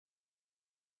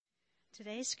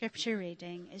Today's scripture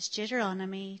reading is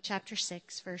Deuteronomy chapter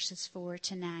 6, verses 4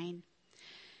 to 9.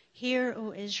 Hear,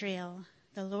 O Israel,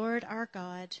 the Lord our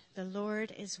God, the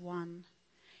Lord is one.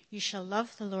 You shall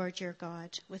love the Lord your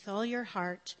God with all your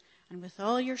heart and with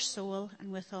all your soul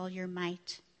and with all your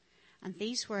might. And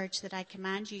these words that I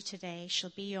command you today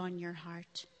shall be on your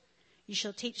heart. You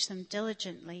shall teach them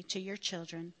diligently to your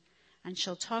children, and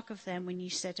shall talk of them when you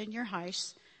sit in your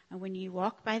house, and when you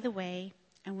walk by the way,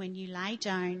 and when you lie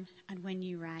down, and when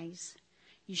you rise.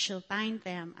 You shall bind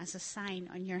them as a sign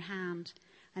on your hand,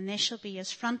 and they shall be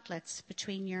as frontlets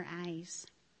between your eyes.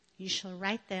 You shall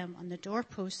write them on the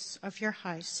doorposts of your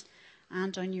house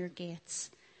and on your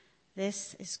gates.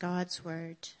 This is God's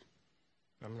word.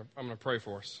 I'm going to pray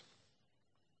for us.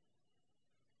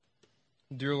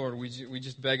 Dear Lord, we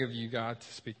just beg of you, God,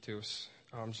 to speak to us.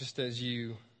 Just as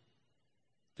you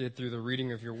did through the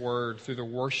reading of your word, through the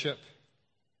worship.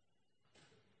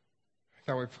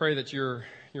 God, we pray that your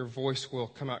voice will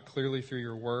come out clearly through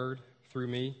your word, through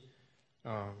me.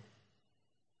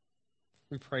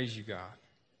 We praise you, God.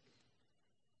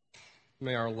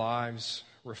 May our lives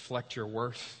reflect your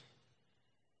worth.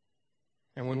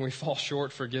 And when we fall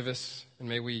short, forgive us, and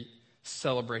may we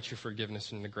celebrate your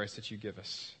forgiveness and the grace that you give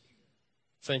us.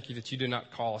 Thank you that you did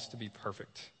not call us to be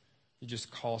perfect. You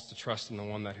just call us to trust in the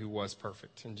one who was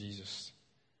perfect, in Jesus.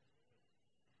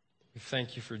 We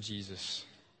thank you for Jesus.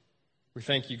 We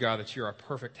thank you, God, that you're our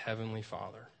perfect heavenly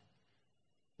Father.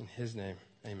 In his name,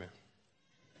 amen.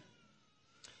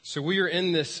 So we are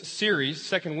in this series,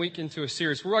 second week into a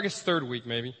series, I guess third week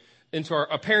maybe, into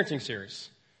a parenting series.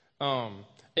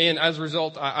 And as a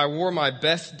result, I wore my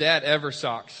best dad ever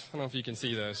socks. I don't know if you can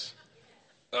see those.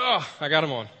 Oh, I got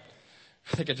them on.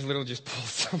 I think I literally just pulled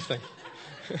something.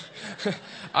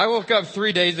 I woke up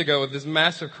 3 days ago with this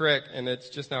massive crick, and it's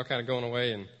just now kind of going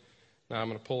away, and now I'm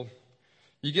going to pull.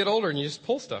 You get older and you just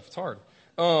pull stuff. It's hard.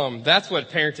 That's what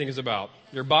parenting is about.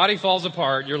 Your body falls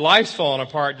apart. Your life's falling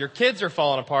apart. Your kids are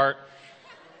falling apart.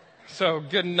 So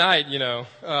good night,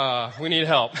 we need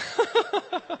help.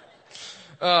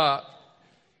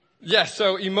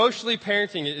 So emotionally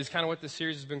parenting is kind of what this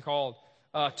series has been called.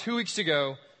 2 weeks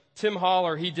ago, Tim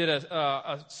Holler, he did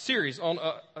a series on,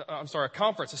 a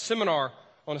conference, a seminar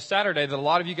on a Saturday that a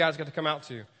lot of you guys got to come out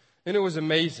to. And it was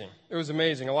amazing. It was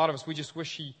amazing. A lot of us, we just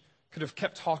wish he could have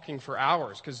kept talking for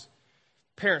hours because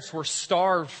parents, we're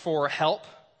starved for help.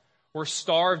 We're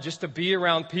starved just to be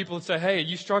around people and say, hey, are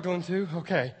you struggling too?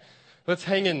 Okay, let's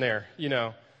hang in there,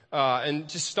 and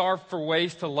just starved for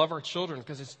ways to love our children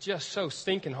because it's just so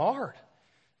stinking hard.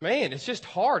 Man, it's just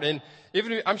hard. And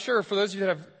even I'm sure for those of you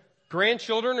that have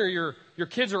grandchildren or your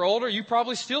kids are older, you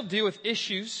probably still deal with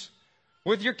issues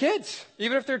with your kids.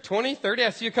 Even if they're 20, 30,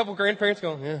 I see a couple grandparents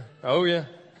going, yeah, oh yeah.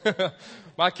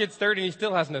 My kid's 30 and he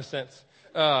still has no sense.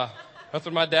 That's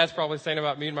what my dad's probably saying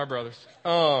about me and my brothers.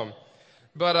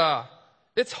 But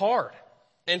it's hard.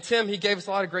 And Tim, he gave us a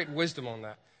lot of great wisdom on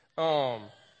that.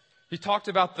 He talked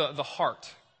about the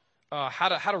heart, how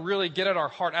to really get at our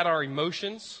heart, at our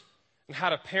emotions, and how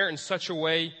to parent in such a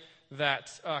way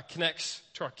that connects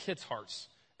to our kids' hearts.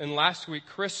 And last week,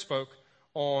 Chris spoke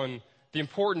on the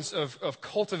importance of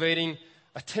cultivating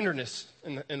a tenderness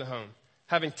in the home,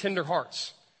 having tender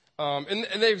hearts. And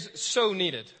they was so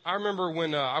needed. I remember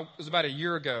when it was about a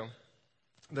year ago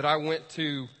that I went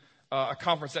to a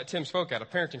conference that Tim spoke at, a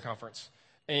parenting conference.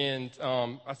 And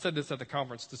I said this at the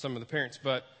conference to some of the parents,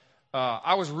 but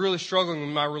I was really struggling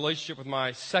with my relationship with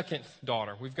my second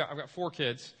daughter. I've got 4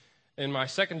 kids, and my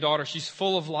second daughter, she's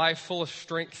full of life, full of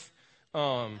strength,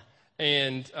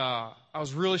 and I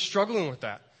was really struggling with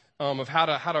that of how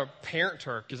to parent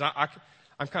her because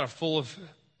I'm kind of full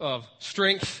of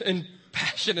strength and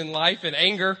passion in life and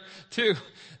anger too,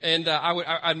 and I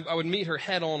would meet her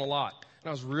head on a lot, and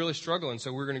I was really struggling.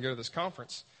 So we were going to go to this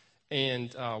conference,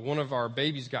 and one of our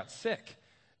babies got sick,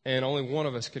 and only one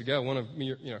of us could go. One of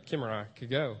me, Kim or I could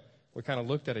go. We kind of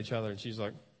looked at each other, and she's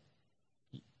like,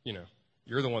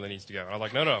 you're the one that needs to go. And I was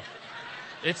like, no,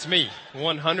 it's me,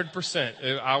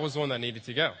 100%. I was the one that needed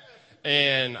to go,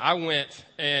 and I went,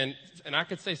 and I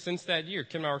could say since that year,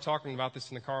 Kim and I were talking about this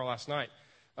in the car last night.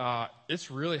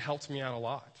 It's really helped me out a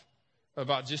lot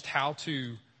about just how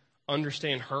to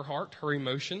understand her heart, her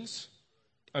emotions,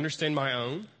 understand my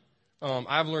own.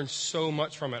 I've learned so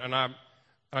much from it, and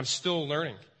I'm still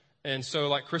learning. And so,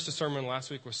 like Chris's sermon last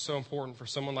week was so important for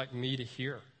someone like me to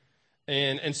hear.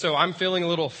 And so I'm feeling a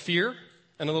little fear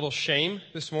and a little shame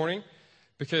this morning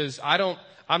because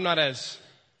I'm not as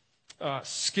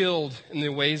skilled in the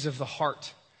ways of the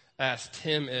heart as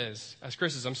Tim is. As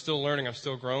Chris is, I'm still learning, I'm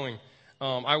still growing.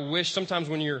 I wish sometimes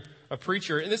when you're a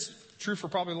preacher, and this is true for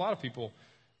probably a lot of people,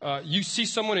 You see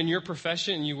someone in your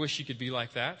profession and you wish you could be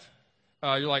like that.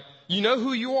 You're like, you know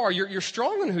who you are. You're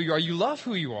strong in who you are. You love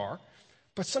who you are.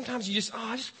 But sometimes you just,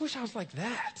 I just wish I was like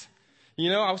that.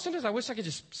 Sometimes I wish I could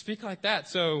just speak like that.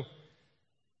 So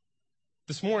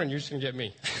this morning, you're just going to get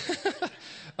me.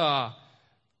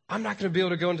 I'm not going to be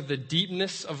able to go into the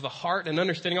deepness of the heart and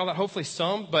understanding all that. Hopefully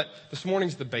some, but this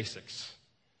morning's the basics.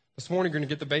 This morning, we're going to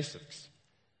get the basics.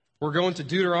 We're going to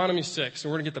Deuteronomy 6,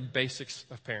 and we're going to get the basics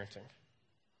of parenting.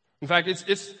 In fact,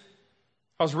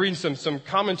 I was reading some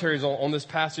commentaries on this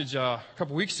passage a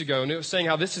couple weeks ago, and it was saying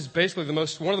how this is basically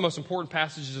one of the most important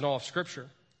passages in all of Scripture.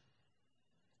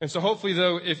 And so hopefully,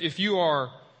 though, if you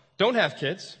don't have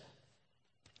kids,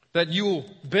 that you will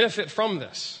benefit from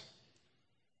this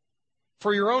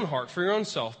for your own heart, for your own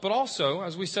self. But also,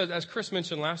 as we said, as Chris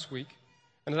mentioned last week,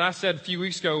 and as I said a few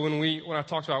weeks ago when I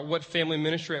talked about what family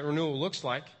ministry at Renewal looks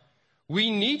like, we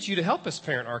need you to help us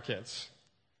parent our kids.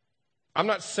 I'm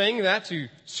not saying that to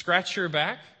scratch your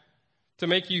back, to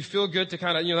make you feel good, to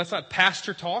kind of, that's not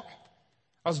pastor talk.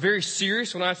 I was very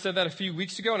serious when I said that a few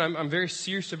weeks ago, and I'm very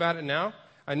serious about it now.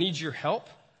 I need your help.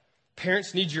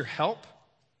 Parents need your help.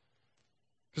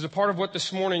 Because a part of what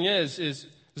this morning is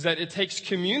that it takes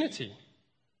community.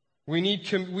 We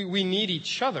need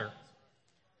each other.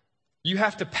 You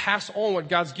have to pass on what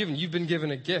God's given. You've been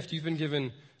given a gift. You've been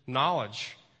given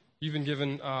knowledge. You've been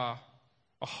given a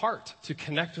heart to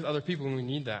connect with other people, and we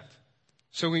need that.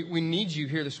 So we need you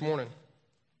here this morning.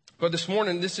 But this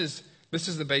morning, this is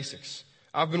the basics.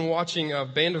 I've been watching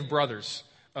Band of Brothers.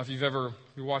 If you've ever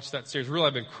watched that series, really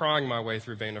I've been crying my way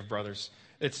through Band of Brothers.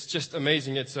 It's just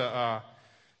amazing. It's a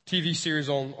TV series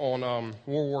on World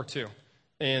War II.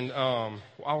 And I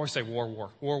always say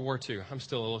World War II. I'm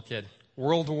still a little kid.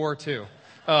 World War II.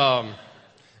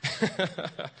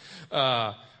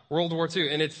 World War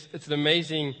II. And it's an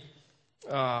amazing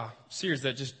series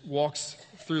that just walks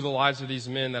through the lives of these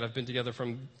men that have been together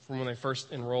from when they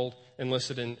first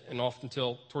enlisted, and often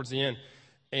until towards the end.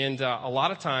 And a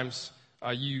lot of times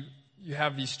you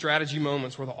have these strategy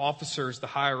moments where the officers, the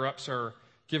higher-ups, are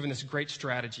giving this great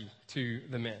strategy to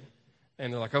the men.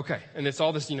 And they're like, okay. And it's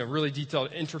all this, really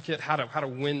detailed, intricate, how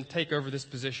to take over this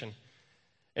position.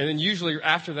 And then usually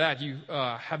after that, you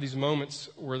have these moments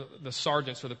where the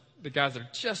sergeants or the guys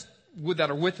that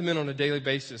are with the men on a daily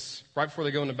basis, right before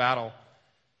they go into battle,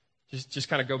 just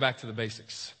kind of go back to the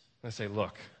basics. And they say,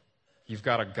 look, you've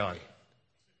got a gun.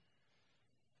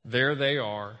 There they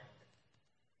are.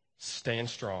 Stand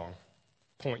strong.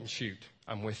 Point and shoot.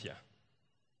 I'm with you.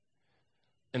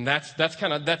 And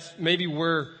that's maybe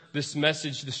where this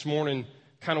message this morning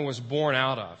kind of was born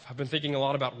out of. I've been thinking a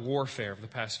lot about warfare for the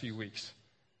past few weeks.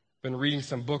 Been reading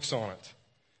some books on it.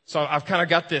 So I've kind of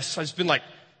got this. I've just been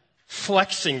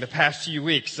flexing the past few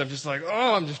weeks. I'm just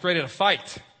I'm just ready to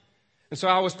fight. And so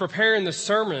I was preparing this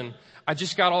sermon. I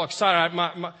just got all excited.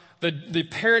 The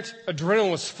parent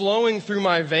adrenaline was flowing through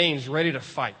my veins, ready to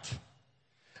fight.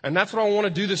 And that's what I want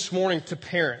to do this morning to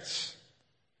parents,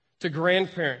 to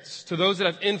grandparents, to those that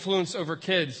have influence over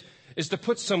kids, is to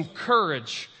put some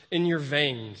courage in your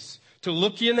veins, to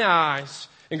look you in the eyes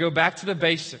and go back to the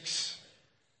basics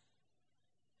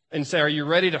and say, are you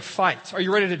ready to fight? Are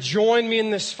you ready to join me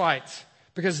in this fight?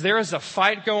 Because there is a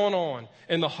fight going on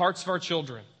in the hearts of our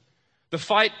children. The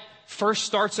fight first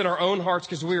starts in our own hearts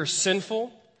because we are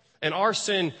sinful, and our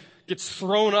sin gets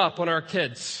thrown up on our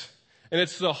kids. And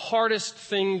it's the hardest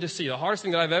thing to see. The hardest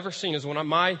thing that I've ever seen is when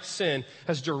my sin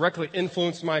has directly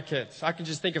influenced my kids. I can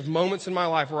just think of moments in my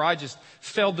life where I just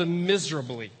failed them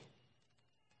miserably.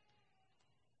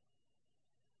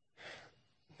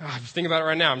 I'm just thinking about it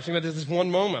right now. I'm just thinking about this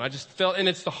one moment. I just felt, and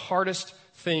it's the hardest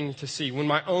thing to see when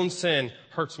my own sin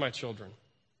hurts my children.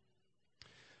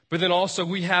 But then also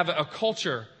we have a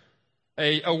culture,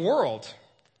 a world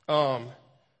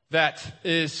that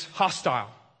is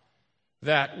hostile,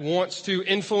 that wants to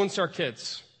influence our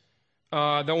kids,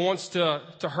 that wants to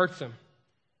hurt them.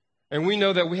 And we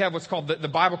know that we have what's called, the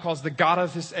Bible calls the God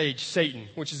of this age, Satan,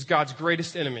 which is God's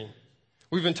greatest enemy.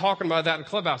 We've been talking about that in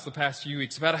Clubhouse the past few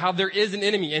weeks, about how there is an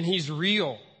enemy and he's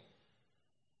real.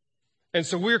 And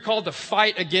so we're called to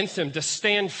fight against him, to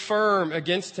stand firm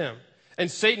against him.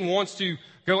 And Satan wants to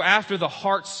go after the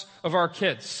hearts of our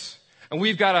kids. And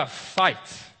we've got to fight.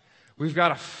 We've got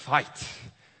to fight.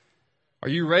 Are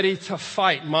you ready to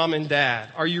fight, mom and dad?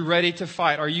 Are you ready to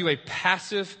fight? Are you a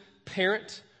passive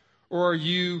parent or are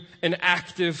you an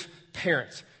active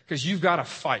parent? Because you've got to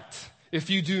fight. If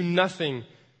you do nothing,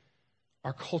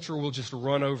 our culture will just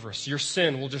run over us. Your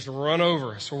sin will just run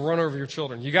over us. Will run over your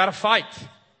children. You got to fight.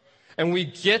 And we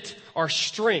get our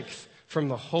strength from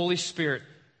the Holy Spirit.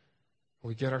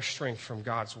 We get our strength from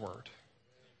God's Word.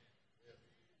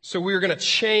 So we are going to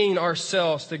chain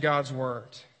ourselves to God's word.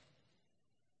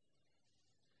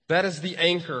 That is the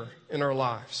anchor in our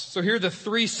lives. So here are the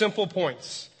 3 simple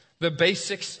points, the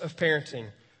basics of parenting.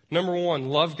 Number 1,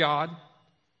 love God.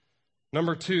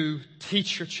 Number 2,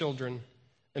 teach your children.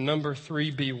 And number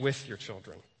 3, be with your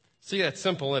children. See, that's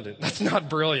simple, isn't it? That's not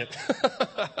brilliant.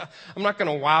 I'm not going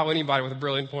to wow anybody with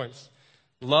brilliant points.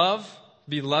 Love,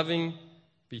 be loving,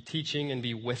 be teaching, and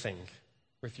be withing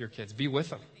with your kids. Be with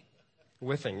them.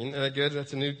 Withing. Isn't that good?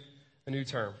 That's a new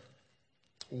term.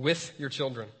 With your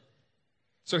children.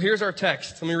 So here's our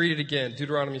text. Let me read it again.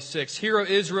 Deuteronomy 6. Hear, O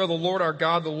Israel, the Lord our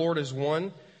God, the Lord is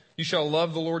one. You shall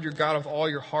love the Lord your God with all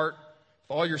your heart,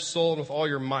 with all your soul, and with all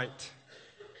your might.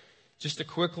 Just a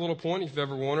quick little point, if you've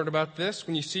ever wondered about this.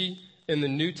 When you see in the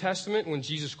New Testament, when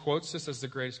Jesus quotes this as the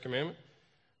greatest commandment,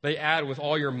 they add with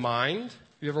all your mind. If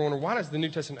you ever wonder, why does the New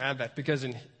Testament add that? Because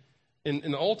in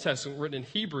the Old Testament, written in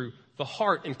Hebrew, the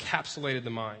heart encapsulated the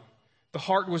mind. The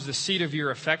heart was the seat of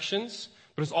your affections,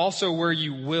 but it's also where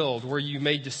you willed, where you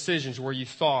made decisions, where you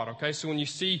thought, okay? So when you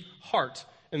see heart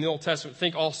in the Old Testament,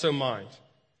 think also mind.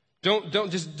 Don't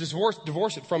just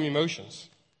divorce it from emotions,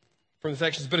 from the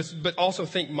affections, but also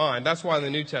think mind. That's why in the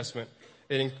New Testament,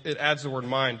 it adds the word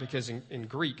mind, because in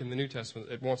Greek, in the New Testament,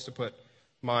 it wants to put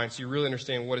mind, so you really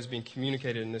understand what is being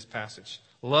communicated in this passage.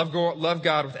 Love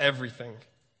God with everything.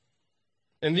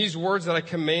 And these words that I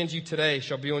command you today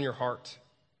shall be on your heart.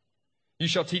 You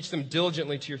shall teach them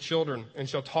diligently to your children, and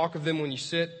shall talk of them when you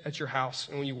sit at your house,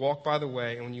 and when you walk by the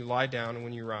way, and when you lie down, and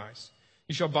when you rise.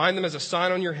 You shall bind them as a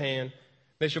sign on your hand.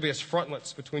 They shall be as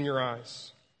frontlets between your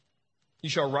eyes. You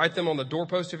shall write them on the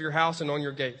doorpost of your house and on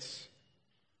your gates.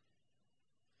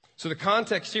 So the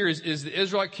context here is the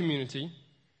Israelite community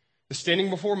is standing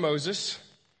before Moses,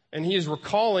 and he is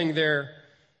recalling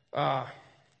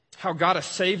how God has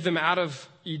saved them out of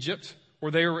Egypt,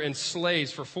 where they were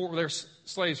slaves for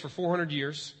 400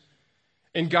 years.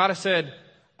 And God has said,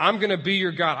 I'm going to be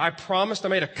your God. I promised, I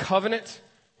made a covenant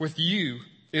with you,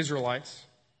 Israelites.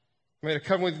 I made a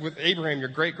covenant with Abraham, your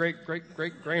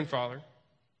great-great-great-great-grandfather,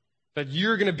 that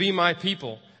you're going to be my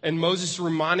people. And Moses is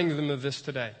reminding them of this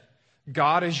today.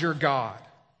 God is your God.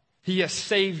 He has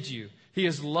saved you. He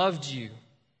has loved you.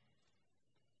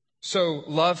 So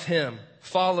love him.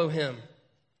 Follow him.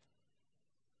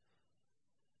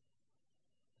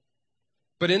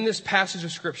 But in this passage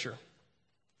of Scripture,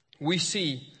 we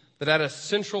see that a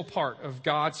central part of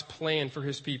God's plan for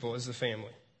his people is the family.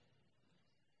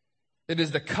 It is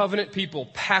the covenant people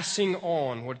passing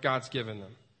on what God's given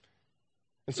them.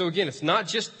 And so again, it's not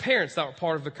just parents that were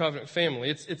part of the covenant family.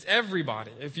 It's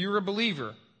everybody. If you're a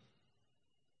believer,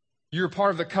 you're a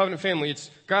part of the covenant family.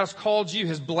 God has called you,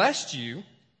 has blessed you,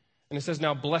 and it says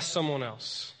now bless someone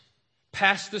else.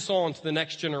 Pass this on to the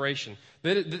next generation.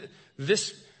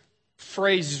 This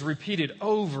phrase is repeated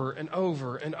over and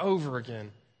over and over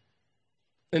again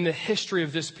in the history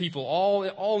of this people, all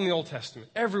in the Old Testament,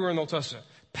 everywhere in the Old Testament.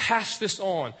 Pass this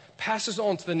on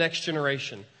to the next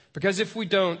generation. Because if we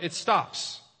don't, it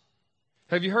stops.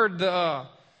 Have you heard the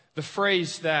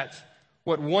phrase that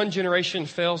what one generation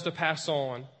fails to pass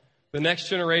on, the next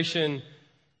generation,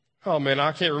 oh man,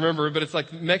 I can't remember, but it's like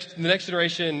the next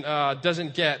generation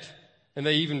doesn't get, and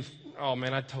they even, oh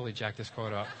man, I totally jacked this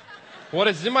quote up.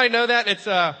 Does anybody know that? It's,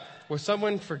 well,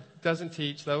 someone doesn't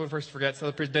teach, the other person forgets, the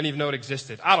other person didn't even know it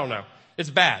existed. I don't know. It's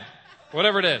bad.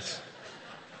 Whatever it is.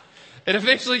 And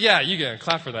eventually, yeah, you can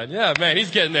clap for that. Yeah, man,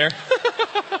 he's getting there.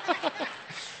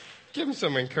 Give him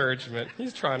some encouragement.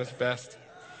 He's trying his best.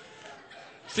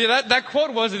 See, that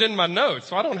quote wasn't in my notes,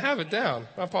 so I don't have it down.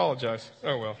 I apologize.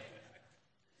 Oh, well.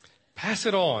 Pass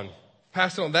it on.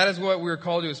 Pass it on. That is what we are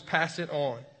called to, is pass it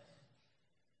on.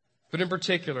 But in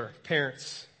particular,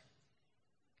 parents,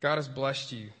 God has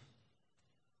blessed you.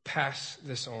 Pass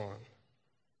this on.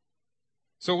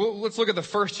 So let's look at the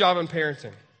first job in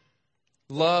parenting.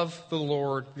 Love the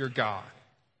Lord your God.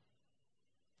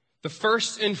 The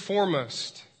first and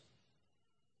foremost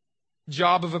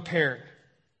job of a parent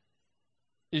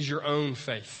is your own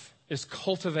faith. Is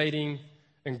cultivating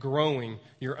and growing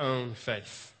your own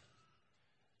faith.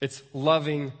 It's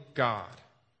loving God.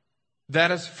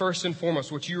 That is first and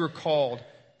foremost what you are called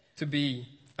to be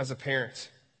as a parent,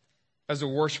 as a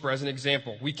worshiper, as an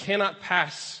example. We cannot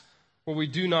pass what we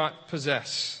do not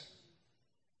possess.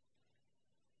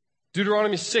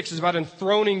 Deuteronomy 6 is about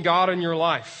enthroning God in your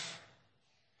life.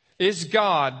 Is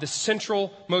God the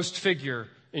central most figure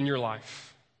in your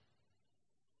life?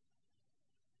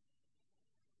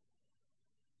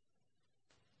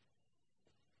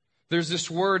 There's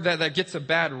this word that gets a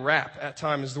bad rap at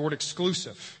times, the word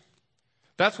exclusive.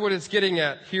 That's what it's getting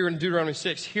at here in Deuteronomy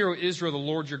 6. Hear, O Israel, the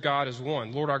Lord your God is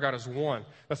one. Lord our God is one.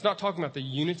 That's not talking about the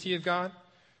unity of God.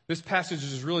 This passage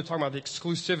is really talking about the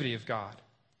exclusivity of God.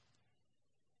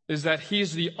 Is that He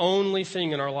is the only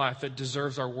thing in our life that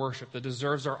deserves our worship, that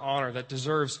deserves our honor, that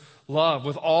deserves love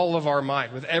with all of our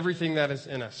might, with everything that is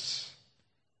in us.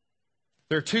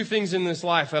 There are two things in this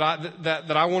life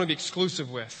that I want to be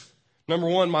exclusive with. Number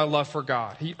one, my love for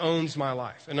God. He owns my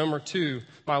life. And number two,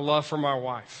 my love for my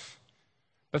wife.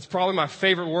 That's probably my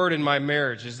favorite word in my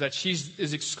marriage, is that she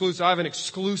is exclusive. I have an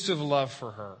exclusive love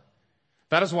for her.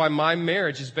 That is why my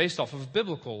marriage is based off of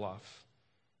biblical love.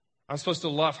 I'm supposed to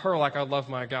love her like I love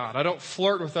my God. I don't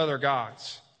flirt with other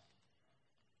gods.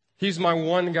 He's my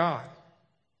one God.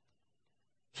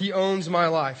 He owns my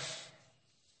life.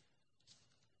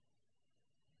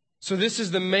 So this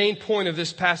is the main point of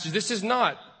this passage. This is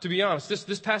not, to be honest,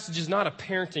 this passage is not a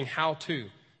parenting how-to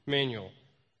manual.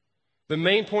 The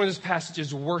main point of this passage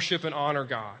is worship and honor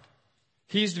God.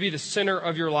 He's to be the center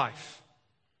of your life.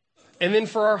 And then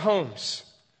for our homes,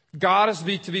 God is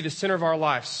to be the center of our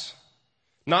lives.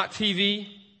 Not TV,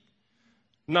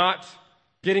 not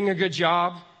getting a good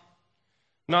job,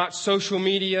 not social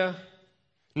media,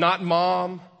 not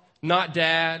mom, not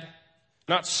dad,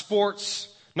 not sports,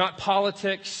 not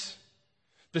politics.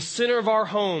 The center of our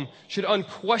home should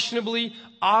unquestionably,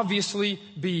 obviously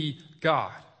be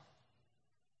God.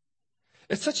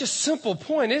 It's such a simple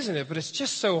point, isn't it? But it's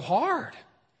just so hard.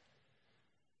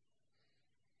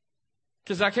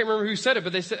 Because I can't remember who said it,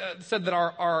 but they said that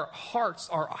our hearts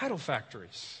are idol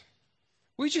factories.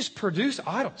 We just produce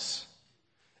idols.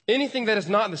 Anything that is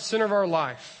not in the center of our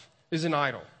life is an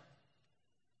idol.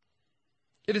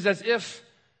 It is as if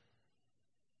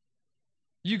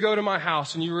you go to my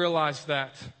house and you realize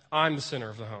that I'm the center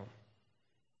of the home.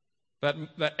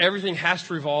 That everything has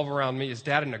to revolve around me. Is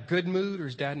Dad in a good mood or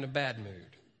is Dad in a bad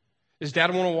mood? Does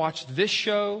Dad want to watch this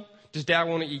show? Does Dad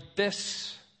want to eat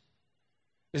this?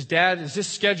 Does this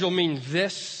schedule mean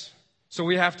this? So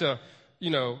we have to,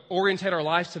 orientate our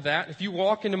lives to that. If you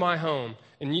walk into my home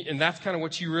and that's kind of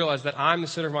what you realize, that I'm the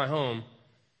center of my home,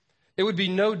 it would be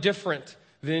no different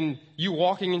than you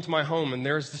walking into my home and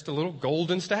there's just a little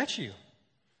golden statue.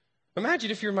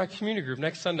 Imagine if you're in my community group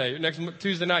next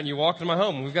Tuesday night, and you walk into my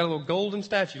home, and we've got a little golden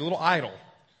statue, a little idol,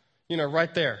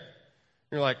 right there.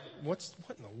 You're like, what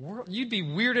in the world? You'd be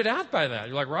weirded out by that.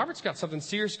 You're like, Robert's got something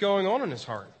serious going on in his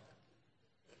heart.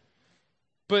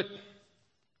 But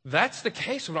that's the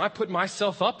case when I put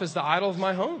myself up as the idol of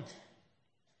my home.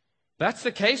 That's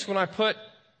the case when I put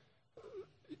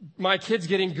my kids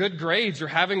getting good grades or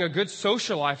having a good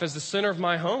social life as the center of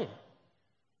my home.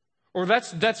 Or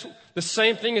that's the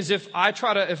same thing as if I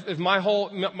try to, if my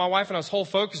wife and I's whole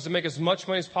focus is to make as much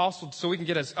money as possible so we can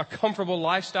get a comfortable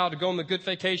lifestyle, to go on the good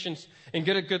vacations and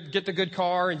get the good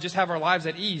car and just have our lives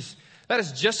at ease. That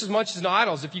is just as much as an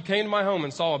idol as if you came to my home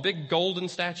and saw a big golden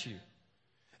statue.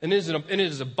 And it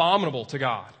is abominable to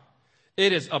God.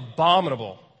 It is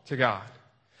abominable to God.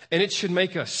 And it should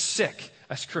make us sick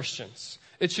as Christians.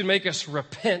 It should make us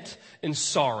repent in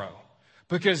sorrow.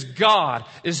 Because God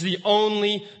is the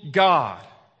only God.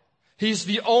 He's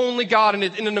the only God. And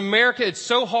in America, it's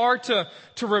so hard to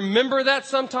remember that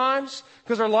sometimes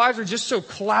because our lives are just so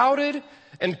clouded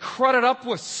and crowded up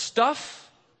with stuff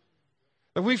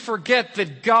that we forget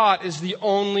that God is the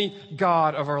only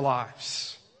God of our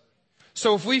lives.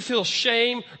 So if we feel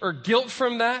shame or guilt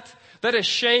from that, that is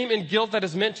shame and guilt that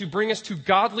is meant to bring us to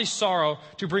godly sorrow,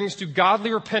 to bring us to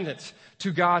godly repentance,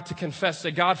 to God to confess,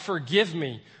 say, God, forgive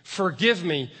me, forgive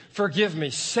me, forgive me,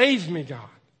 save me, God.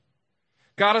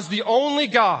 God is the only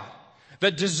God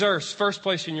that deserves first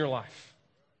place in your life.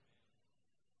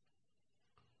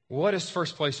 What is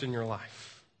first place in your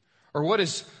life? Or what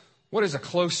is a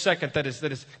close second that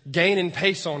is gaining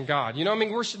pace on God? These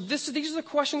are the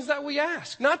questions that we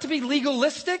ask. Not to be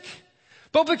legalistic,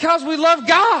 but because we love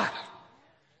God.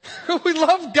 We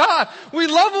love God. We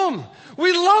love Him.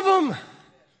 We love Him.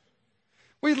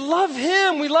 We love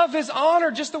Him. We love His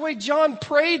honor. Just the way John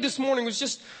prayed this morning was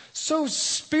just so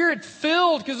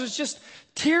spirit-filled because it was just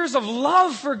tears of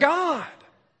love for God.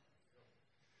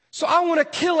 So I want to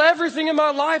kill everything in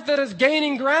my life that is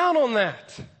gaining ground on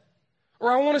that.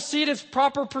 Or I want to see it as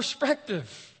proper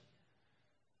perspective.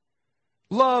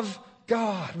 Love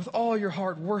God with all your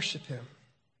heart. Worship Him.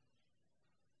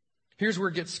 Here's where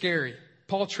it gets scary.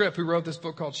 Paul Tripp, who wrote this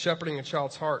book called Shepherding a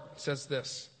Child's Heart, says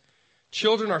this.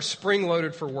 Children are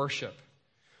spring-loaded for worship.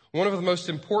 One of the most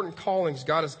important callings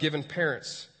God has given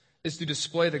parents is to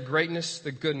display the greatness,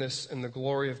 the goodness, and the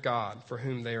glory of God for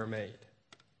whom they are made.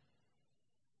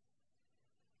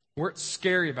 What's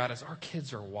scary about it is our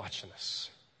kids are watching us.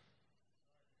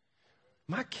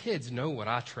 my kids know what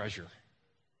I treasure.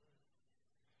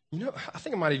 You know, I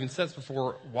think I might have even said this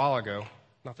before a while ago.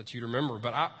 Not that you'd remember,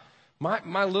 but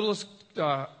my littlest,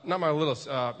 my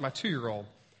 2-year-old,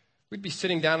 we'd be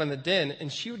sitting down in the den, and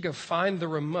she would go find the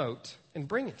remote and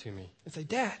bring it to me and say,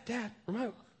 Dad,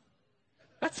 remote.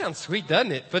 That sounds sweet,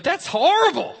 doesn't it? But that's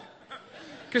horrible.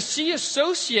 Because she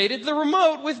associated the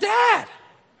remote with Dad.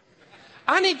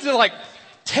 I need to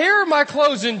tear my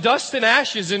clothes in dust and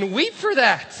ashes and weep for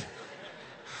that.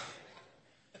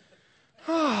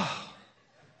 Oh,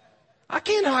 I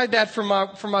can't hide that from my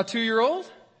 2-year-old.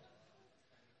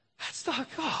 That's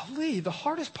the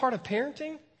hardest part of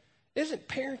parenting isn't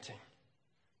parenting.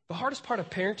 The hardest part of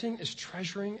parenting is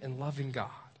treasuring and loving God.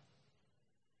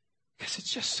 Because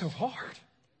it's just so hard.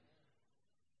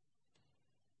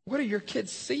 What do your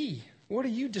kids see? What are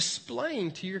you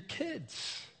displaying to your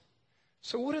kids?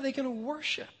 So what are they going to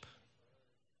worship?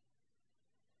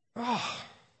 Oh,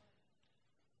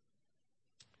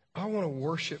 I want to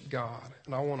worship God,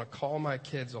 and I want to call my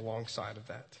kids alongside of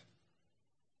that.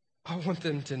 I want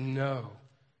them to know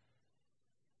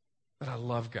that I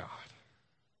love God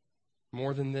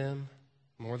more than them,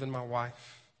 more than my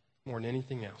wife, more than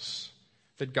anything else.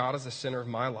 That God is the center of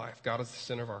my life. God is the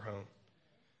center of our home.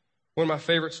 One of my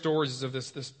favorite stories is of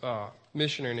this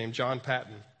missionary named John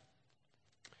Patton.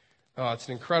 It's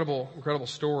an incredible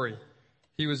story.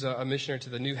 He was a missionary to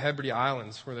the New Hebrides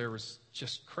Islands, where there was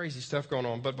just crazy stuff going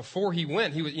on. But before he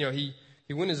went, he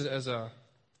went as a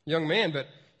young man, but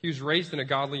he was raised in a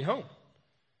godly home.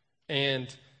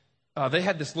 And they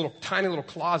had this tiny little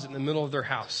closet in the middle of their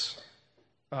house.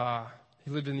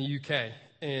 He lived in the UK,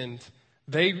 and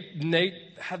Nate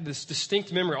had this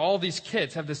distinct memory. All these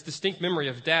kids have this distinct memory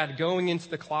of Dad going into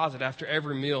the closet after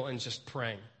every meal and just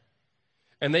praying.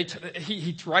 And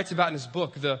he writes about in his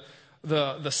book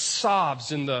the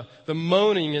sobs and the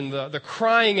moaning and the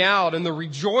crying out and the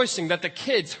rejoicing that the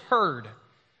kids heard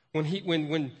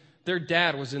when their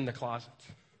dad was in the closet.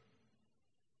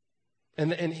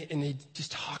 And he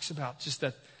just talks about just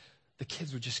that the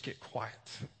kids would just get quiet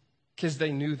because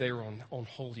they knew they were on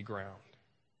holy ground.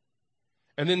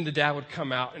 And then the dad would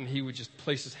come out and he would just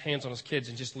place his hands on his kids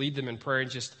and just lead them in prayer.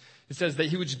 And it says that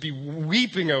he would just be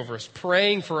weeping over us,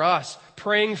 praying for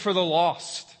the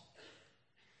lost.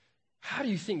 How do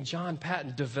you think John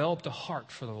Patton developed a heart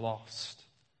for the lost?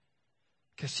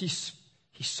 Because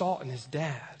he saw it in his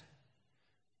dad.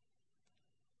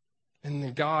 And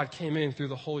then God came in through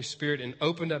the Holy Spirit and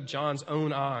opened up John's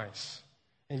own eyes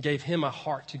and gave him a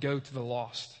heart to go to the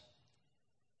lost.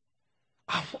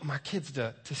 I want my kids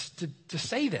to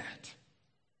say that.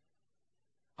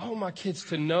 I want my kids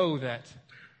to know that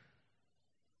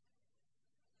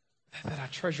I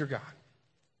treasure God.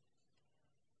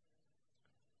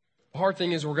 The hard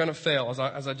thing is we're going to fail,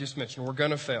 as I just mentioned. We're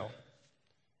going to fail.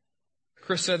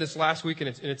 Chris said this last week, and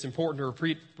it's important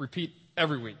to repeat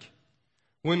every week.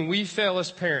 When we fail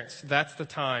as parents, that's the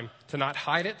time to not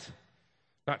hide it,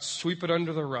 not sweep it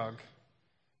under the rug,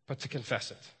 but to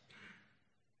confess it.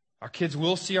 Our kids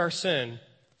will see our sin,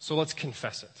 so let's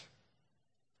confess it.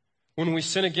 When we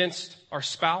sin against our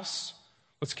spouse,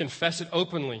 let's confess it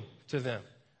openly to them.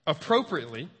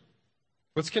 Appropriately.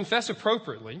 Let's confess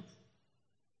appropriately.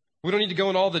 We don't need to go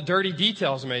into all the dirty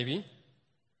details maybe,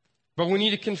 but we need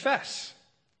to confess.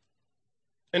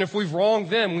 And if we've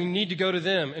wronged them, we need to go to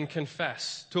them and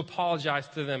confess, to apologize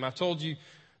to them. I've told you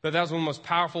that was one of the most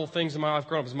powerful things in my life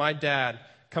growing up, was my dad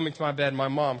coming to my bed, my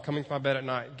mom coming to my bed at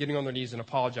night, getting on their knees and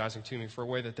apologizing to me for a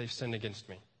way that they've sinned against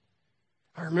me.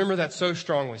 I remember that so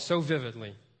strongly, so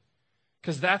vividly,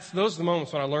 because those are the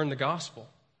moments when I learned the gospel.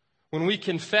 When we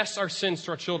confess our sins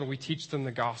to our children, we teach them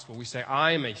the gospel. We say,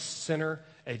 I am a sinner,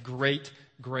 a great,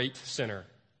 great sinner.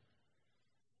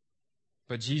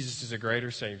 But Jesus is a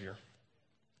greater Savior.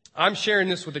 I'm sharing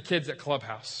this with the kids at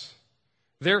Clubhouse.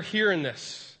 They're hearing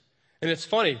this. And it's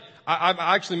funny. I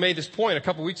actually made this point a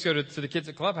couple weeks ago to the kids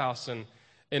at Clubhouse. And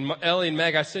Ellie and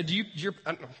Meg, I said,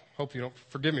 I hope you don't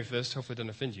forgive me for this. Hopefully it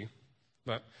doesn't offend you.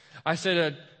 But I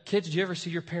said, kids, did you ever see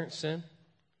your parents sin? And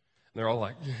they're all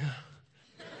like, yeah.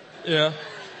 Yeah.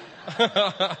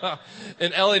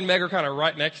 And Ellie and Meg are kind of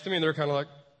right next to me. And they're kind of like,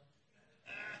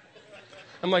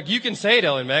 I'm like, you can say it,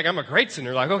 Ellie and Meg. I'm a great sinner.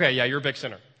 They're like, okay, yeah, you're a big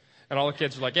sinner. And all the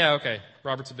kids are like, yeah, okay,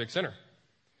 Robert's a big sinner.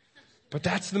 But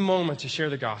that's the moment to share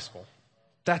the gospel.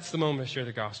 That's the moment to share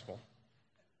the gospel.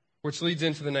 Which leads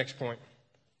into the next point.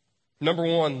 Number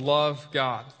 1, love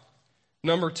God.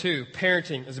 Number 2,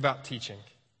 parenting is about teaching.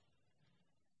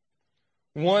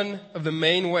 One of the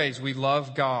main ways we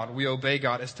love God, we obey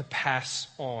God, is to pass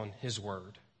on His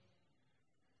word.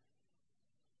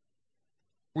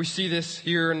 We see this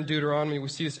here in Deuteronomy. We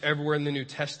see this everywhere in the New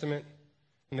Testament.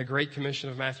 in the Great Commission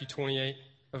of Matthew 28.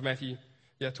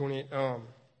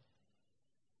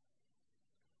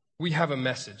 We have a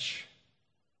message.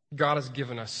 God has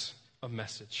given us a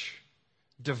message.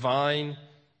 Divine,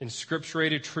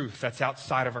 inscripturated truth that's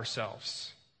outside of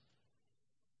ourselves.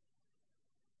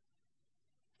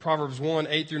 Proverbs 1,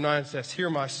 8 through 9 says, "Hear,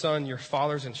 my son, your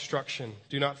father's instruction.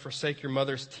 Do not forsake your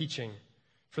mother's teaching,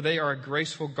 for they are a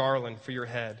graceful garland for your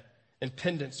head and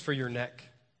pendants for your neck."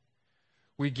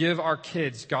 We give our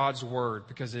kids God's word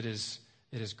because it is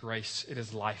grace. It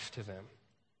is life to them.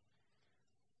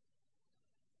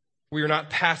 We are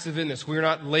not passive in this. We are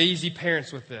not lazy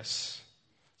parents with this.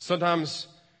 Sometimes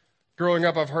growing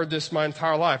up, I've heard this my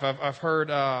entire life.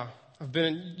 I've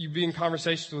been in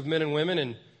conversations with men and women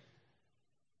and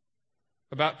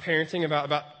about parenting,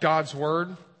 about God's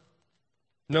word,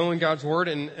 knowing God's word,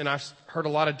 and I've heard a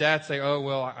lot of dads say, "Oh,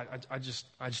 well, I just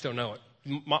don't know it."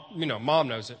 Mom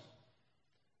knows it.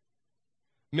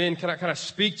 Men, can I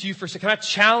speak to you for a second? Can I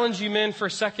challenge you, men, for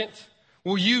a second?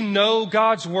 Will you know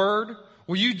God's word?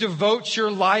 Will you devote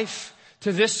your life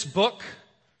to this book?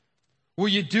 Will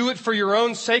you do it for your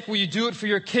own sake? Will you do it for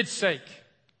your kids' sake?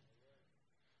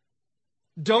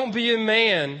 Don't be a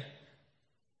man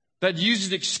that uses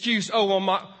the excuse, "Oh,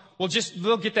 well,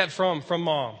 they'll get that from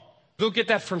mom. They'll get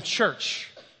that from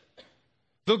church.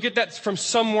 They'll get that from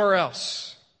somewhere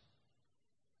else."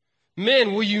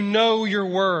 Men, will you know your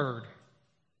word?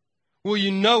 Will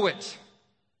you know it?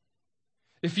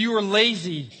 If you are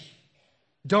lazy,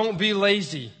 don't be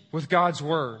lazy with God's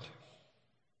word.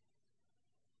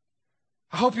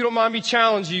 I hope you don't mind me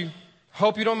challenge you. I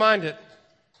hope you don't mind it.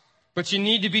 But you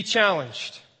need to be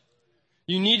challenged.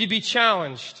 You need to be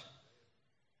challenged.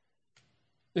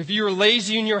 If you are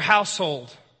lazy in your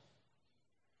household,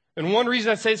 and one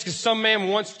reason I say this is because some man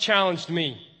once challenged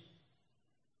me.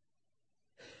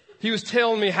 He was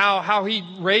telling me how he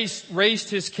raised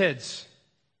his kids.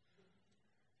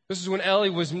 This is when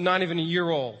Ellie was not even a year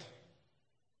old.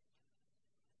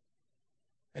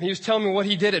 And he was telling me what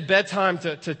he did at bedtime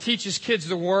to teach his kids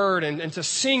the word and to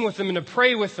sing with them and to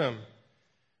pray with them. And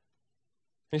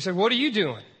he said, "What are you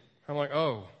doing?" I'm like,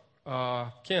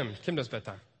 Kim does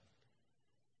bedtime.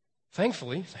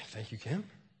 Thankfully, thank you, Kim.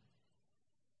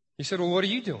 He said, "Well, what are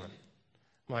you doing?"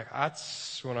 I'm like,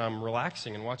 "That's when I'm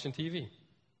relaxing and watching TV."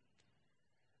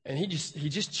 And he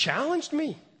just challenged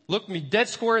me, looked me dead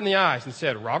square in the eyes and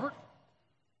said, "Robert,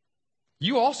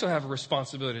 you also have a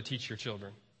responsibility to teach your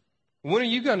children. When are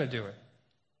you going to do it?"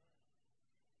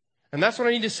 And that's what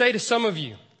I need to say to some of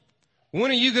you. When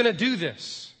are you going to do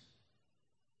this?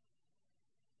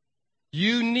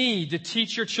 You need to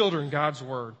teach your children God's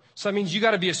word. So that means you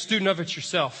got to be a student of it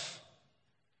yourself.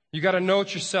 You got to know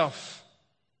it yourself.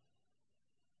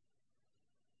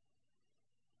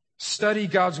 Study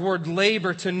God's word.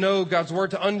 Labor to know God's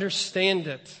word, to understand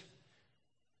it.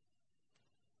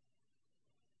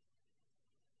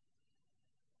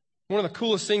 One of the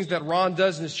coolest things that Ron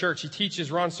does in his church,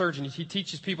 Ron Surgeon, he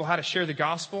teaches people how to share the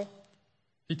gospel.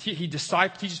 He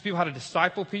teaches people how to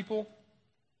disciple people.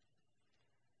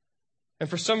 And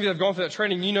for some of you that have gone through that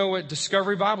training, you know what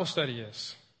Discovery Bible Study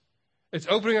is. It's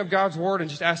opening up God's word and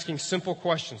just asking simple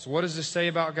questions. What does this say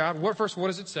about God? First, what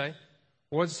does it say?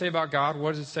 What does it say about God?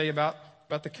 What does it say about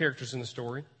the characters in the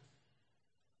story?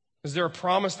 Is there a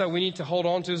promise that we need to hold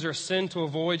on to? Is there a sin to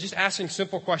avoid? Just asking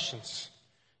simple questions.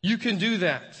 You can do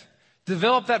that.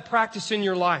 Develop that practice in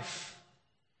your life.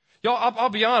 Y'all, I'll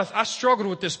be honest, I struggled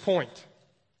with this point.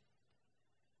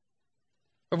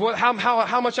 Of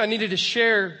how much I needed to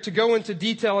share to go into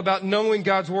detail about knowing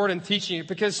God's word and teaching it.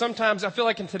 Because sometimes I feel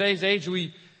like in today's age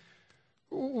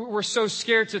we're so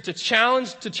scared to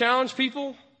challenge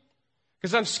people.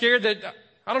 Because I'm scared that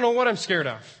I don't know what I'm scared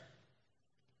of.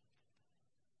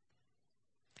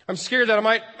 I'm scared that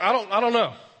I don't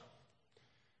know.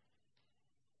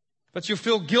 That you'll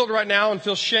feel guilt right now and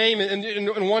feel shame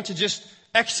and want to just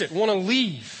exit, want to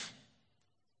leave.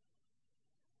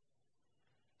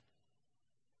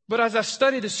 But as I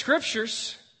study the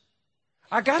scriptures,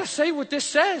 I got to say what this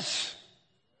says.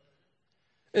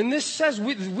 And this says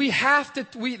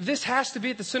this has to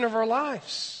be at the center of our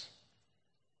lives.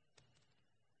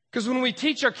 Because when we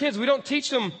teach our kids, we don't teach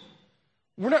them,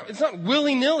 it's not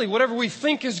willy-nilly, whatever we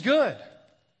think is good.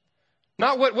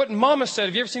 Not what Mama said.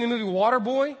 Have you ever seen the movie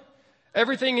Waterboy?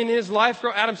 Everything in his life,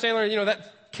 Adam Sandler,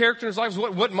 that character in his life is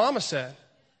what Mama said.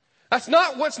 That's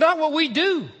not what we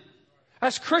do.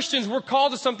 As Christians, we're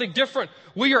called to something different.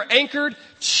 We are anchored,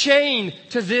 chained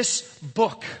to this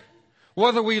book,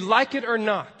 whether we like it or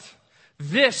not.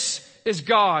 This is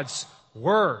God's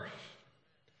word.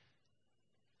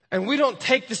 And we don't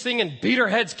take this thing and beat our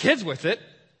kids with it.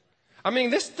 I mean,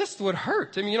 this would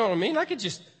hurt. I mean, you know what I mean? I could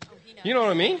just, you know what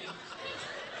I mean?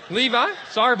 Levi,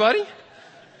 sorry, buddy.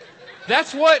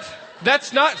 That's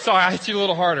not, sorry, I hit you a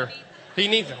little harder. He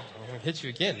needs it. I'm going to hit you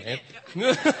again, man.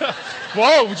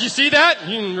 Whoa, did you see that?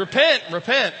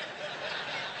 Repent.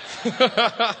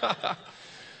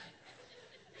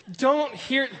 Don't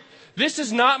hear, this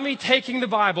is not me taking the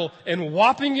Bible and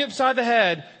whopping you upside the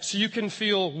head so you can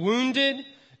feel wounded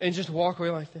and just walk away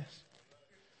like this.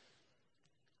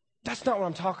 That's not what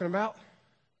I'm talking about.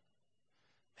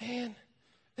 Man,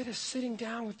 it is sitting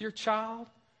down with your child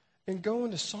and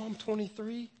going to Psalm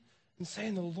 23 and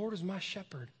saying, the Lord is my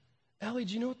shepherd. Ellie,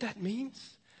 do you know what that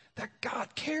means? That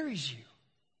God carries you.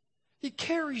 He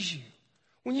carries you.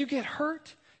 When you get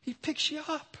hurt, He picks you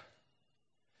up.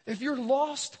 If you're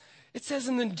lost, it says,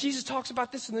 Jesus talks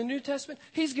about this in the New Testament,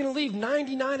 He's going to leave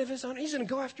 99 of His own. He's going to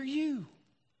go after you.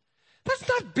 That's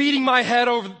not beating my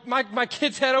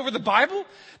kid's head over the Bible.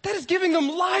 That is giving them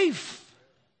life.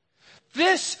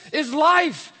 This is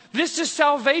life. This is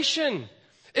salvation.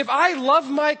 If I love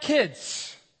my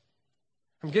kids,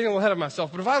 I'm getting a little ahead of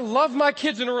myself, but if I love my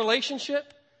kids in a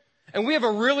relationship, and we have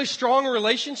a really strong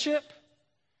relationship,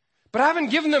 but I haven't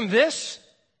given them this,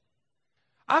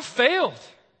 I've failed.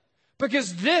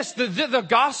 Because the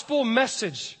gospel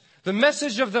message, the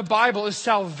message of the Bible is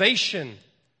salvation.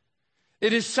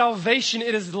 It is salvation.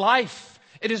 It is life.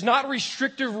 It is not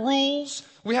restrictive rules.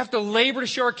 We have to labor to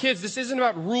show our kids this isn't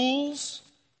about rules.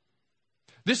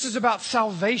 This is about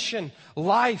salvation,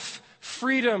 life,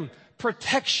 freedom,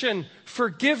 protection,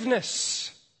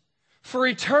 forgiveness for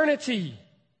eternity.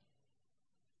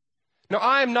 Now,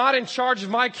 I am not in charge of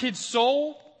my kid's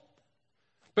soul,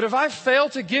 but if I fail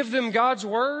to give them God's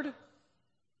word,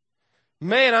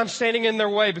 man, I'm standing in their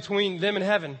way between them and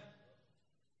heaven.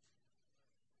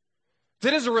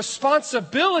 That is a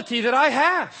responsibility that I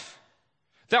have.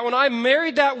 That when I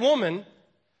married that woman,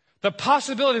 the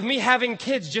possibility of me having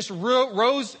kids just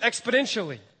rose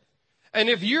exponentially. And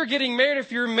if you're getting married,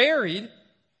 if you're married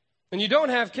and you don't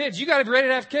have kids, you got to be ready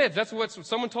to have kids. That's what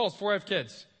someone told us before we have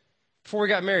kids, before we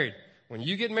got married. When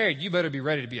you get married, you better be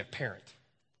ready to be a parent.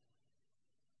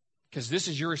 Because this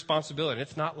is your responsibility.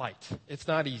 It's not light. It's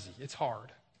not easy. It's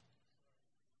hard.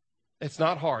 It's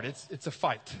not hard. It's a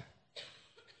fight.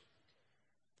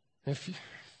 If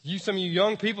some of you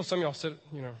young people, some of y'all sit,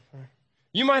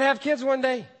 you might have kids one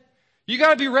day. You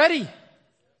got to be ready.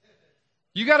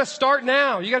 You got to start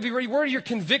now. You got to be ready. Where do your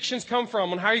convictions come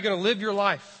from on how you're going to live your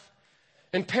life?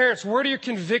 And parents, where do your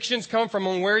convictions come from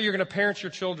on where you're going to parent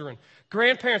your children?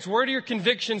 Grandparents, where do your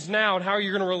convictions now on how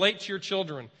you're going to relate to your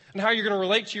children and how you're going to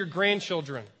relate to your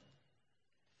grandchildren?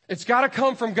 It's got to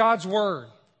come from God's word.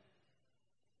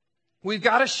 We've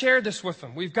got to share this with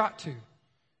them. We've got to.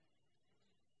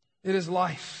 It is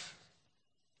life.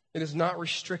 It is not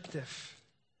restrictive.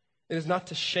 It is not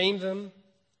to shame them.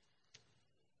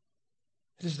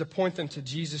 It is to point them to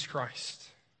Jesus Christ.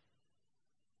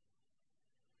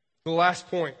 The last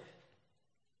point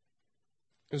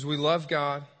is we love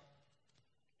God.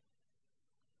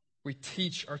 We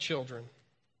teach our children.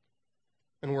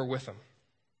 And we're with them.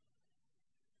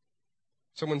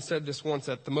 Someone said this once,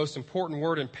 that the most important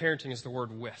word in parenting is the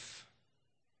word with.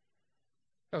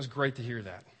 That was great to hear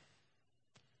that.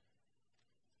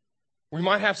 We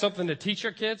might have something to teach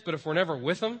our kids, but if we're never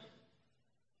with them,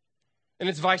 and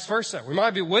it's vice versa. We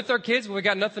might be with our kids, but we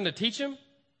got nothing to teach them.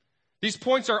 These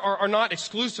points are not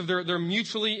exclusive. They're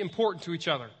mutually important to each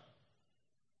other.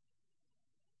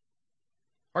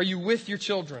 Are you with your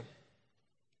children?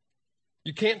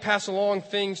 You can't pass along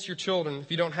things to your children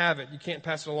if you don't have it. You can't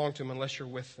pass it along to them unless you're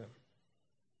with them.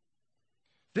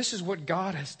 This is what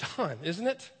God has done, isn't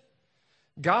it?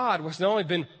 God He's not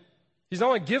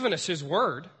only given us His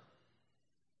word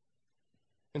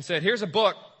and said, here's a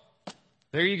book.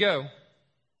 There you go.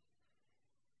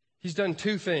 He's done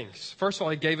two things. First of all,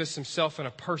 He gave us Himself in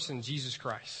a person, Jesus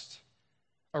Christ,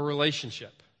 a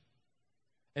relationship.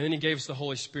 And then He gave us the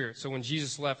Holy Spirit. So when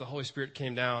Jesus left, the Holy Spirit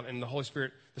came down, and the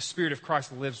Spirit of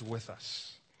Christ lives with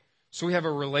us. So we have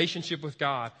a relationship with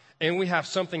God, and we have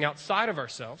something outside of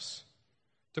ourselves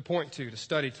to point to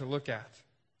study, to look at.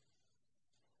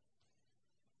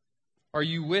 Are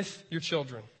you with your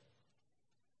children?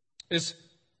 Is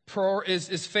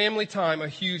family time a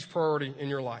huge priority in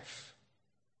your life?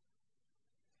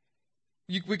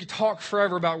 We could talk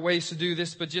forever about ways to do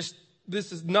this, but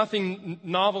this is nothing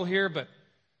novel here, but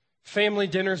family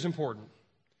dinner is important.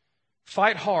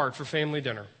 Fight hard for family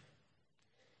dinner.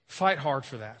 Fight hard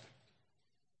for that.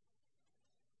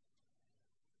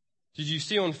 Did you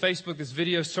see on Facebook this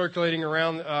video circulating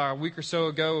around a week or so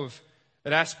ago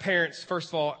that asked parents, first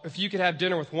of all, if you could have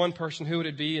dinner with one person, who would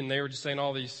it be? And they were just saying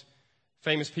all these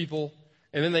famous people.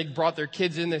 And then they brought their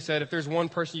kids in. They said, if there's one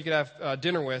person you could have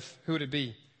dinner with, who would it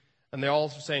be? And they all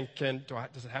were saying,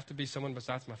 does it have to be someone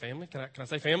besides my family? Can I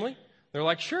say family? They're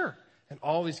like, sure. And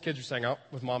all these kids are saying, oh,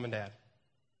 with mom and dad.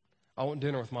 I want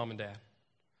dinner with mom and dad.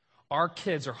 Our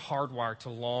kids are hardwired to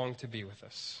long to be with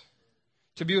us.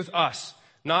 To be with us.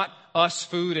 Not us,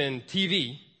 food, and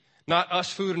TV. Not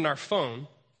us, food, and our phone.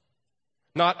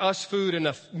 Not us, food, and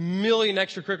a million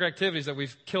extracurricular activities that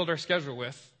we've killed our schedule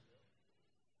with.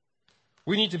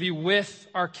 We need to be with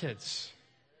our kids.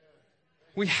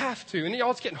 We have to. And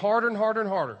y'all, it's getting harder and harder and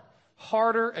harder.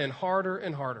 Harder and harder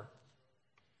and harder.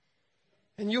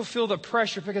 And you'll feel the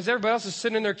pressure because everybody else is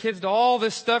sending their kids to all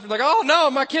this stuff. You're like, oh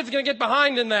no, my kid's going to get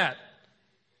behind in that.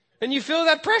 And you feel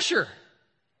that pressure.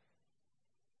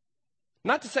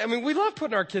 Not to say, we love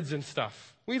putting our kids in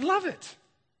stuff. We love it.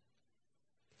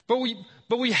 But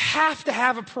we have to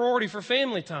have a priority for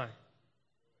family time.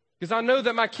 Because I know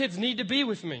that my kids need to be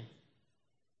with me.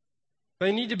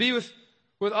 They need to be with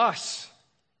us.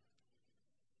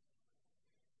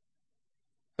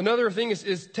 Another thing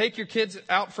is take your kids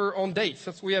out on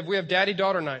dates. We have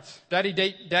daddy-daughter nights,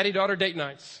 daddy-daughter date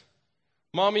nights,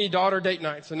 mommy-daughter date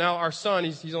nights. And now our son,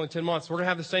 he's only 10 months. We're going to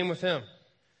have the same with him.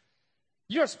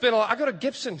 You don't spend a lot. I go to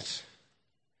Gibson's.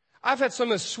 I've had some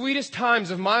of the sweetest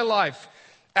times of my life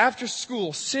after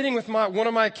school, sitting with one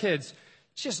of my kids,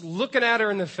 just looking at her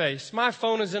in the face. My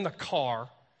phone is in the car.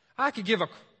 I could give a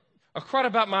crud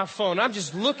about my phone. I'm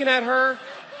just looking at her.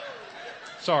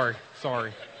 Sorry.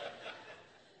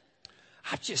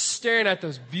 I'm just staring at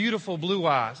those beautiful blue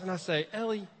eyes. And I say,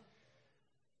 Ellie,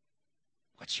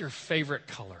 what's your favorite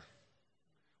color?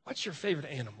 What's your favorite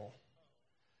animal?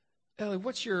 Ellie,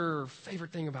 what's your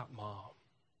favorite thing about mom?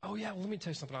 Oh, yeah, well, let me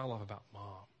tell you something I love about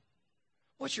mom.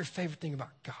 What's your favorite thing about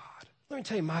God? Let me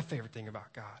tell you my favorite thing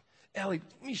about God. Ellie,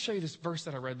 let me show you this verse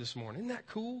that I read this morning. Isn't that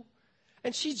cool?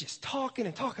 And she's just talking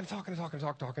and talking.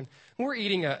 And we're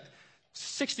eating a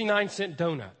 69-cent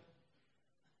donut.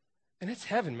 And it's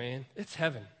heaven, man. It's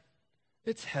heaven.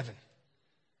 It's heaven.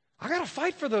 I got to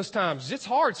fight for those times. It's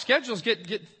hard. Schedules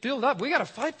get filled up. We got to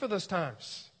fight for those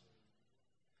times.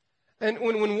 And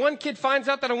when one kid finds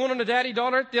out that I went on a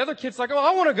daddy-daughter, the other kid's like, oh,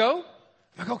 I want to go.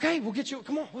 I'm like, okay, we'll get you.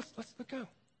 Come on, let's go.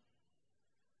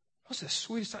 What's the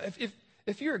sweetest time?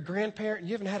 If you're a grandparent and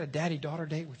you haven't had a daddy-daughter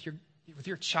date with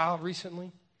your child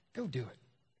recently, go do it.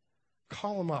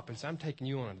 Call them up and say, I'm taking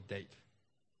you on a date.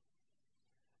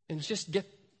 And just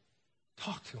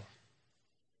talk to them.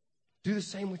 Do the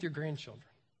same with your grandchildren.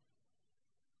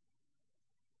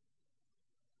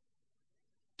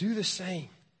 Do the same.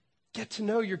 Get to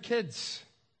know your kids.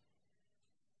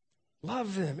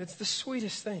 Love them. It's the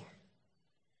sweetest thing.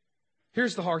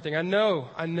 Here's the hard thing. I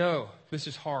know this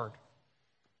is hard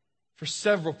for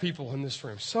several people in this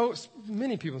room. So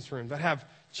many people in this room that have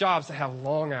jobs that have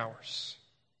long hours.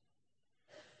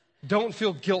 Don't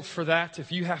feel guilt for that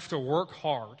if you have to work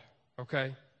hard,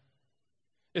 okay?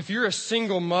 If you're a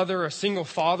single mother, a single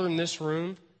father in this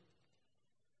room,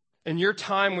 and your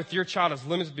time with your child is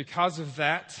limited because of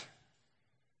that,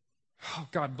 oh,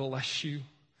 God bless you.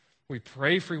 We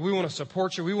pray for you. We want to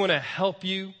support you. We want to help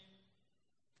you.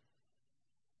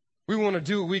 We want to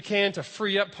do what we can to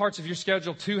free up parts of your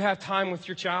schedule to have time with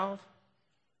your child.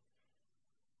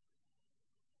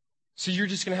 So you're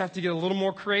just going to have to get a little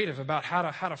more creative about how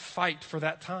to fight for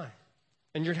that time.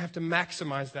 And you're going to have to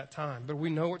maximize that time. But we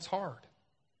know it's hard.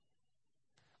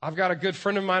 I've got a good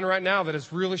friend of mine right now that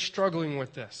is really struggling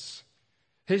with this.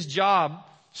 His job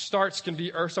can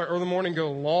be early morning,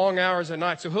 go long hours at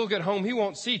night. So he'll get home. He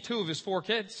won't see 2 of his 4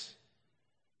 kids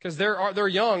because they're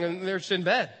young and they're just in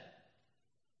bed.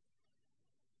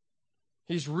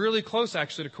 He's really close,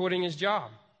 actually, to quitting his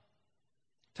job,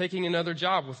 taking another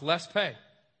job with less pay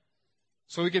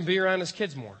so he can be around his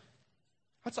kids more.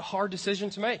 That's a hard decision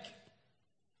to make.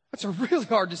 That's a really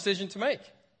hard decision to make.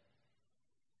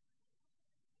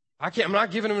 I'm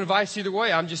not giving him advice either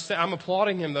way. I'm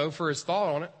applauding him, though, for his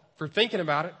thought on it, for thinking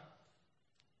about it.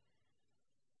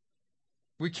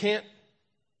 We can't,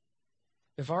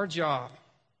 if our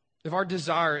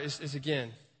desire is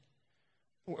again,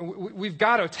 we've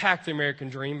got to attack the American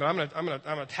dream, but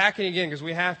I'm attacking it again because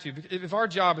we have to. If our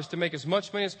job is to make as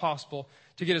much money as possible,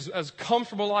 to get as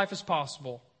comfortable life as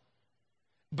possible,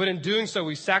 but in doing so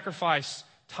we sacrifice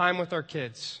time with our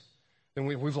kids, then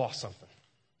we've lost something.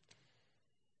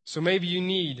 So maybe you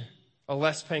need a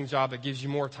less paying job that gives you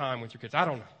more time with your kids. I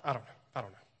don't know.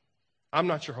 I'm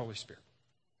not your Holy Spirit.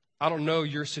 I don't know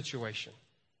your situation.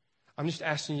 I'm just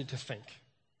asking you to think.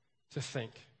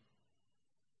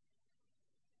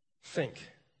 Think.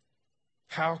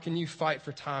 How can you fight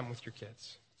for time with your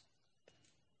kids?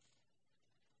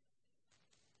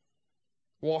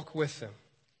 Walk with them.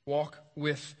 Walk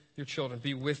with your children.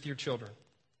 Be with your children.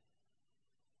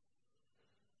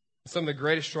 Some of the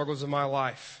greatest struggles of my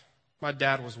life, my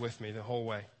dad was with me the whole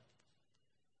way.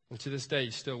 And to this day,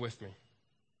 he's still with me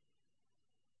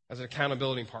as an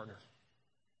accountability partner.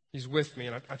 He's with me,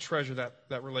 and I treasure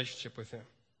that relationship with him.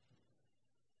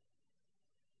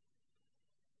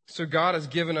 So God has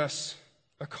given us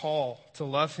a call to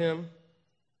love him,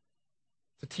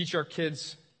 to teach our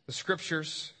kids the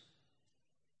scriptures,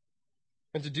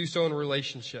 and to do so in a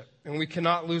relationship. And we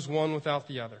cannot lose one without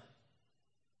the other.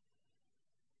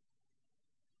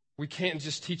 We can't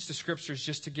just teach the scriptures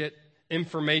just to get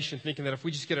information, thinking that if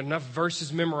we just get enough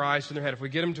verses memorized in their head, if we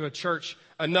get them to a church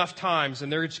enough times,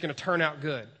 and they're just going to turn out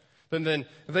good. Then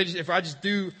if I just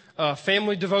do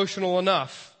family devotional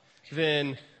enough,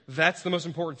 then that's the most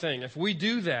important thing. If we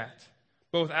do that,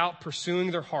 but without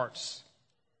pursuing their hearts,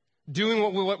 doing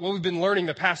what we've been learning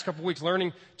the past couple of weeks,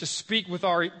 learning to speak with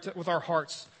our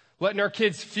hearts, letting our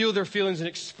kids feel their feelings and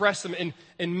express them,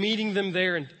 and meeting them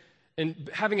there, and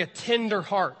having a tender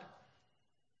heart.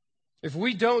 If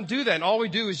we don't do that, and all we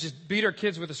do is just beat our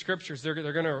kids with the scriptures, they're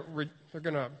going to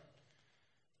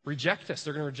reject us.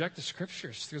 They're going to reject the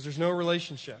scriptures because there's no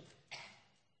relationship.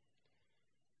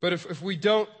 But if we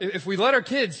let our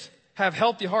kids have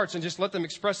healthy hearts and just let them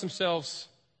express themselves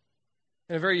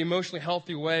in a very emotionally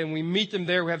healthy way, and we meet them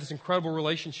there, we have this incredible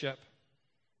relationship,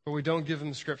 but we don't give them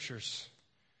the scriptures,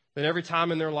 then every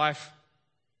time in their life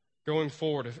going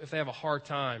forward, if they have a hard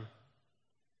time,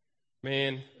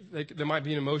 man, there might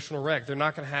be an emotional wreck. They're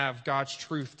not going to have God's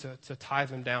truth to tie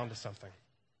them down to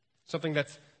something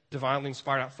that's divinely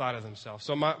inspired outside of themselves.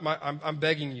 So I'm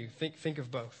begging you, think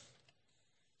of both.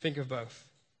 Think of both.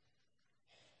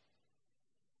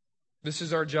 This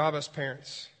is our job as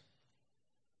parents.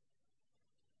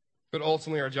 But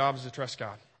ultimately, our job is to trust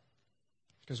God,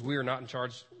 because we are not in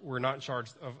charge. We're not in charge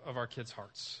of our kids'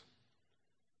 hearts.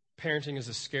 Parenting is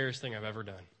the scariest thing I've ever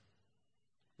done.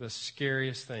 The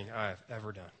scariest thing I have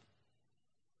ever done.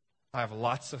 I have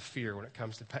lots of fear when it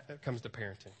comes to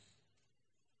parenting.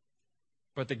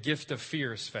 But the gift of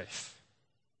fear is faith.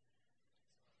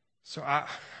 So at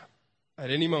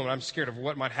any moment, I'm scared of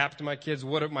what might happen to my kids.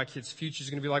 What my kids' future is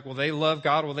going to be like. Will they love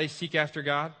God? Will they seek after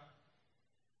God?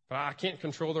 But I can't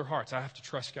control their hearts. I have to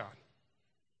trust God.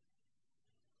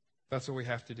 That's what we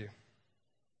have to do.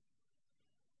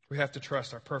 We have to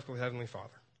trust our perfectly Heavenly Father.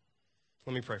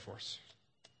 Let me pray for us.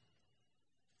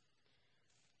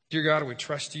 Dear God, we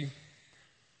trust you.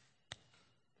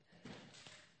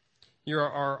 You're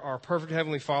our perfect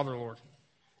Heavenly Father, Lord,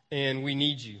 and we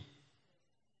need you.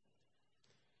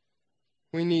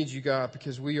 We need you, God,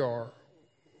 because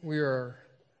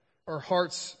our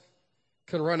hearts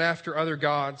can run after other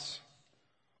gods.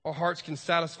 Our hearts can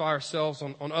satisfy ourselves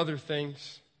on other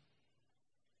things.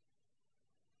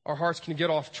 Our hearts can get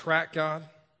off track, God.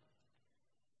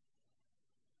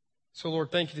 So,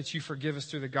 Lord, thank you that you forgive us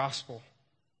through the gospel,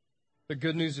 the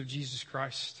good news of Jesus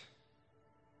Christ.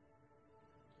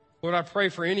 Lord, I pray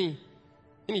for any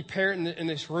parent in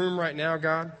this room right now,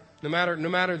 God, no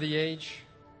matter the age.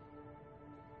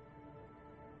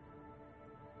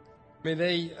 May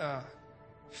they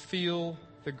feel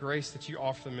the grace that you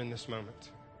offer them in this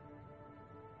moment.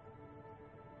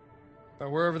 That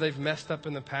wherever they've messed up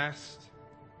in the past,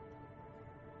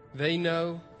 they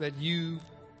know that you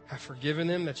have forgiven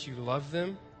them, that you love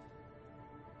them.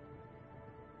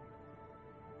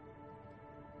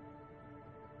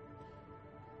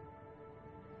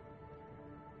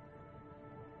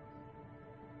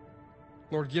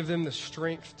 Lord, give them the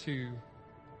strength to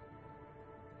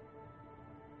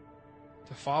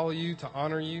follow you, to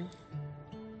honor you.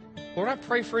 Lord, I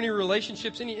pray for any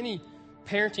relationships, any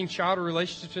parenting child or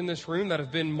relationships in this room that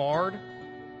have been marred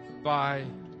by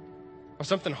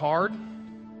something hard,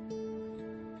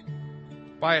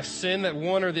 by a sin that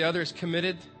one or the other has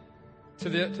committed to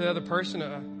the other person,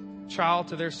 a child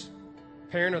to their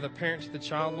parent or the parent to the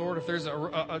child, Lord. If there's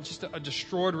just a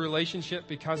destroyed relationship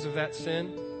because of that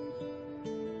sin,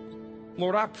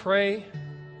 Lord, I pray,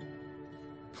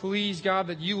 please, God,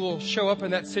 that you will show up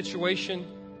in that situation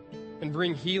and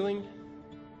bring healing.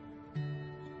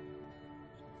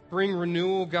 Bring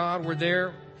renewal, God,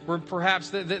 where perhaps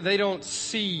they don't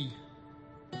see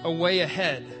a way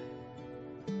ahead.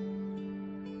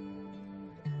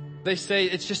 They say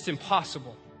it's just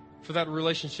impossible for that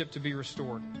relationship to be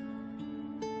restored.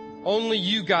 Only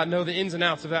you, God, know the ins and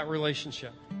outs of that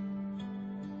relationship.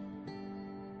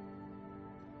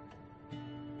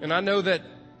 And I know that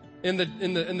in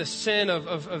the sin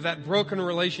of that broken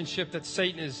relationship, that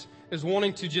Satan is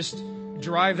wanting to just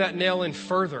drive that nail in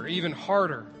further, even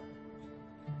harder,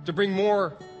 to bring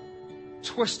more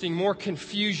twisting, more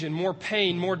confusion, more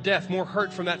pain, more death, more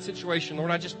hurt from that situation.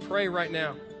 Lord, I just pray right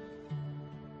now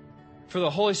for the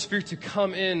Holy Spirit to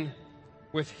come in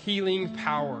with healing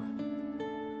power.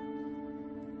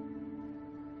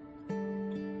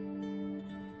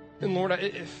 And Lord,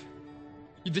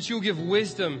 that you'll give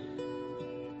wisdom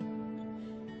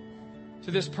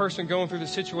to this person going through the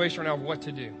situation right now of what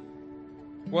to do.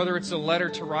 Whether it's a letter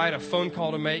to write, a phone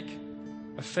call to make,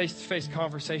 a face-to-face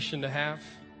conversation to have.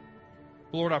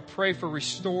 Lord, I pray for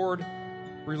restored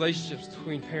relationships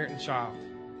between parent and child.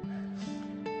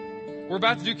 We're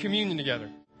about to do communion together.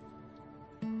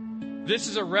 This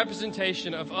is a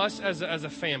representation of us as a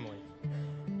family.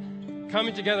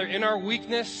 Coming together in our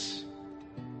weakness,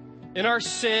 in our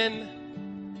sin,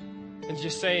 and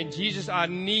just saying, Jesus, I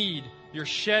need your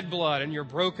shed blood and your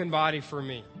broken body for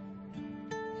me.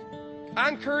 I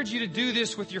encourage you to do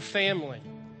this with your family.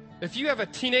 If you have a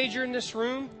teenager in this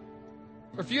room,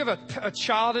 or if you have a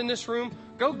child in this room,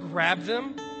 go grab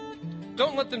them.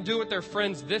 Don't let them do it with their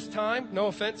friends this time. No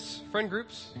offense, friend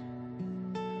groups.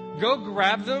 Go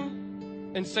grab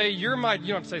them and say, you're my, you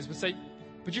don't have to say this,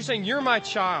 but you're saying, you're my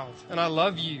child and I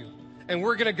love you. And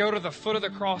we're going to go to the foot of the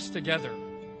cross together.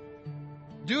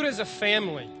 Do it as a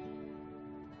family.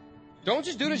 Don't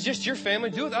just do it as just your family.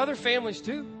 Do it with other families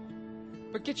too.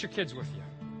 But get your kids with you.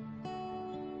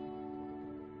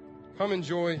 Come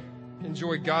enjoy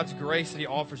God's grace that He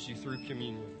offers you through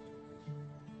communion.